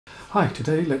Hi,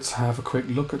 today let's have a quick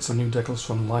look at some new decals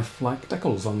from Lifelike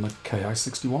Decals on the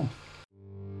Ki-61.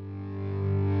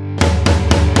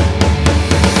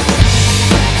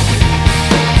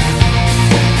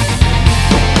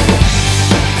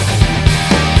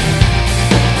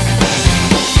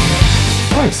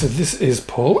 Right, so this is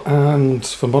Paul and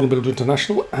from Model Builder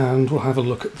International, and we'll have a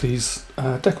look at these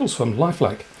decals from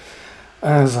Lifelike.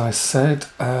 As I said,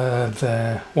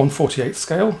 they're 1/48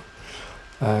 scale.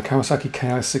 Kawasaki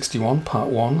Ki-61 Part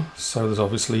 1, so there's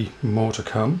obviously more to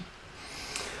come.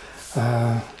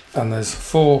 And there's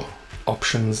 4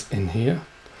 options in here.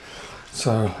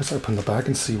 So let's open the bag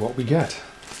and see what we get.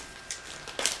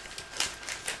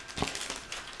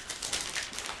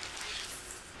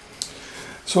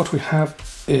 So what we have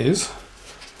is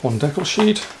one decal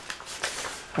sheet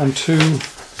and 2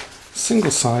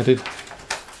 single-sided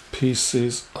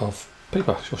pieces of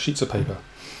paper, or sheets of paper.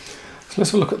 So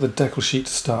let's have a look at the decal sheet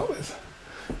to start with.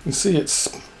 You can see it's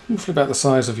roughly about the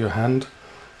size of your hand.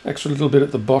 Extra little bit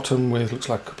at the bottom with, looks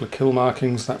like a couple of kill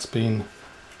markings. That's been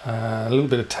a little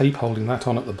bit of tape holding that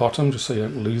on at the bottom just so you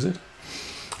don't lose it.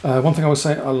 One thing I would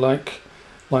say, I like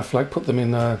Lifelike put them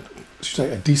in a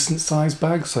decent size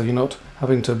bag, so you're not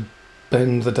having to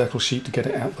bend the decal sheet to get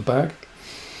it out the bag.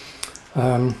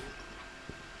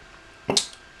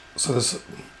 So there's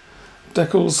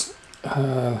decals.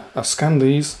 I've scanned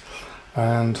these,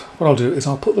 and what I'll do is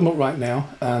I'll put them up right now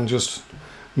and just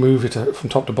move it from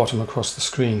top to bottom across the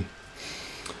screen.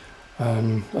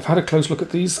 I've had a close look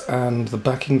at these, and the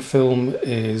backing film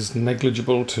is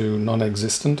negligible to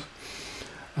non-existent.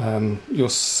 You'll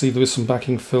see there is some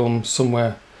backing film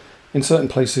somewhere in certain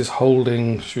places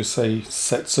holding, should we say,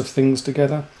 sets of things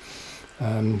together,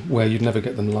 where you'd never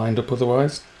get them lined up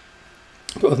otherwise.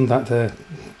 But other than that, their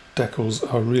decals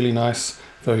are really nice,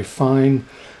 very fine.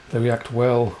 They react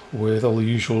well with all the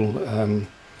usual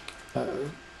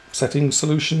setting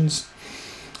solutions.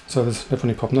 So there's never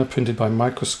any problem. They're printed by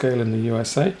Microscale in the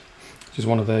USA, which is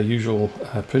one of their usual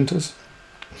printers.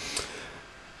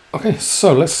 Okay,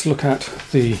 so let's look at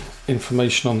the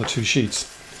information on the 2 sheets.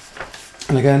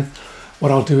 And again, what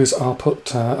I'll do is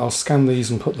I'll scan these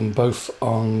and put them both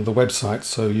on the website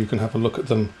so you can have a look at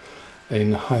them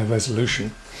in higher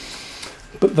resolution.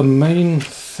 But the main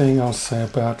thing I'll say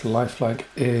about Lifelike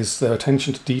is their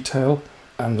attention to detail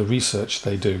and the research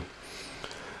they do.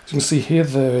 As you can see here,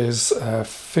 there is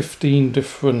 15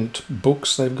 different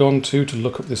books they've gone to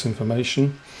look up this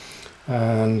information,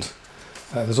 and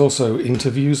there's also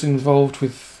interviews involved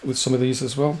with some of these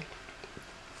as well.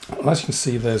 And as you can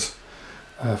see, there's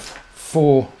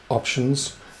 4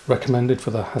 options recommended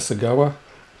for the Hasegawa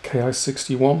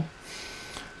Ki-61.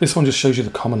 This one just shows you the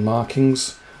common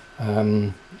markings,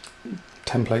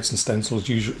 templates and stencils,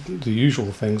 the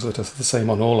usual things that are the same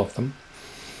on all of them.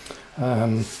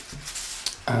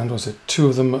 And was it 2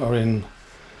 of them are in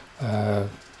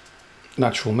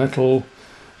natural metal.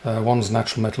 One's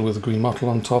natural metal with a green mottle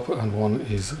on top, and one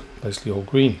is basically all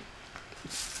green.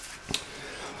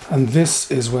 And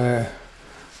this is where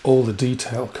all the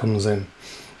detail comes in.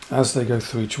 As they go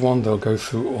through each one, they'll go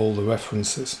through all the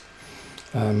references.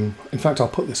 In fact, I'll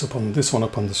put this one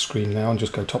up on the screen now and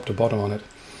just go top to bottom on it.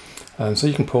 So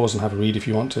you can pause and have a read if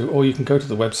you want to, or you can go to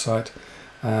the website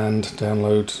and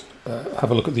download,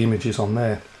 have a look at the images on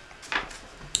there.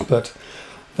 But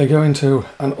they go into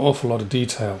an awful lot of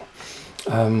detail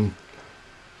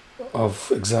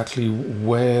of exactly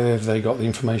where they got the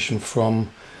information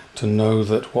from to know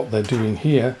that what they're doing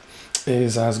here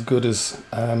is as good as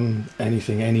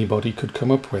anything anybody could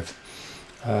come up with.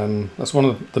 That's one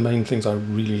of the main things I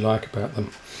really like about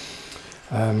them.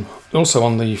 Also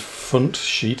on the front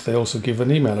sheet they also give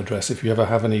an email address. If you ever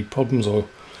have any problems or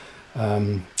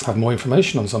have more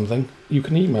information on something, you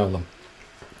can email them.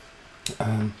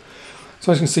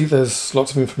 So as you can see, there's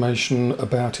lots of information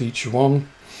about each one.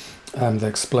 They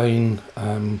explain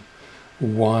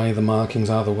why the markings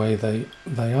are the way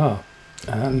they are,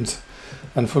 and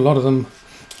for a lot of them,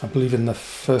 I believe in the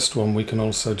first one we can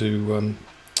also do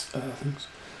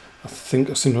I seem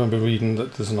to remember reading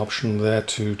that there's an option there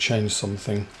to change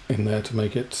something in there to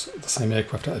make it the same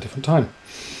aircraft at a different time.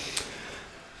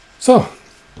 So,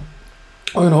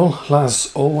 all in all,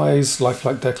 as always,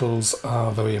 Lifelike decals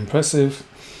are very impressive.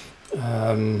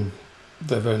 They're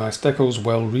very nice decals,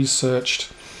 well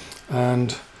researched,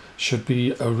 and should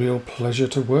be a real pleasure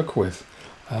to work with.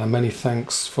 Many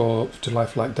thanks to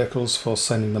Lifelike Decals for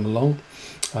sending them along.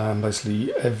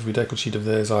 Basically every decal sheet of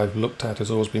theirs I've looked at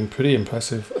has always been pretty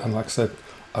impressive, and like I said,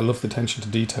 I love the attention to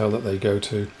detail that they go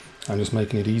to and just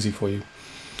making it easy for you.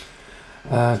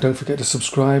 Don't forget to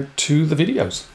subscribe to the videos.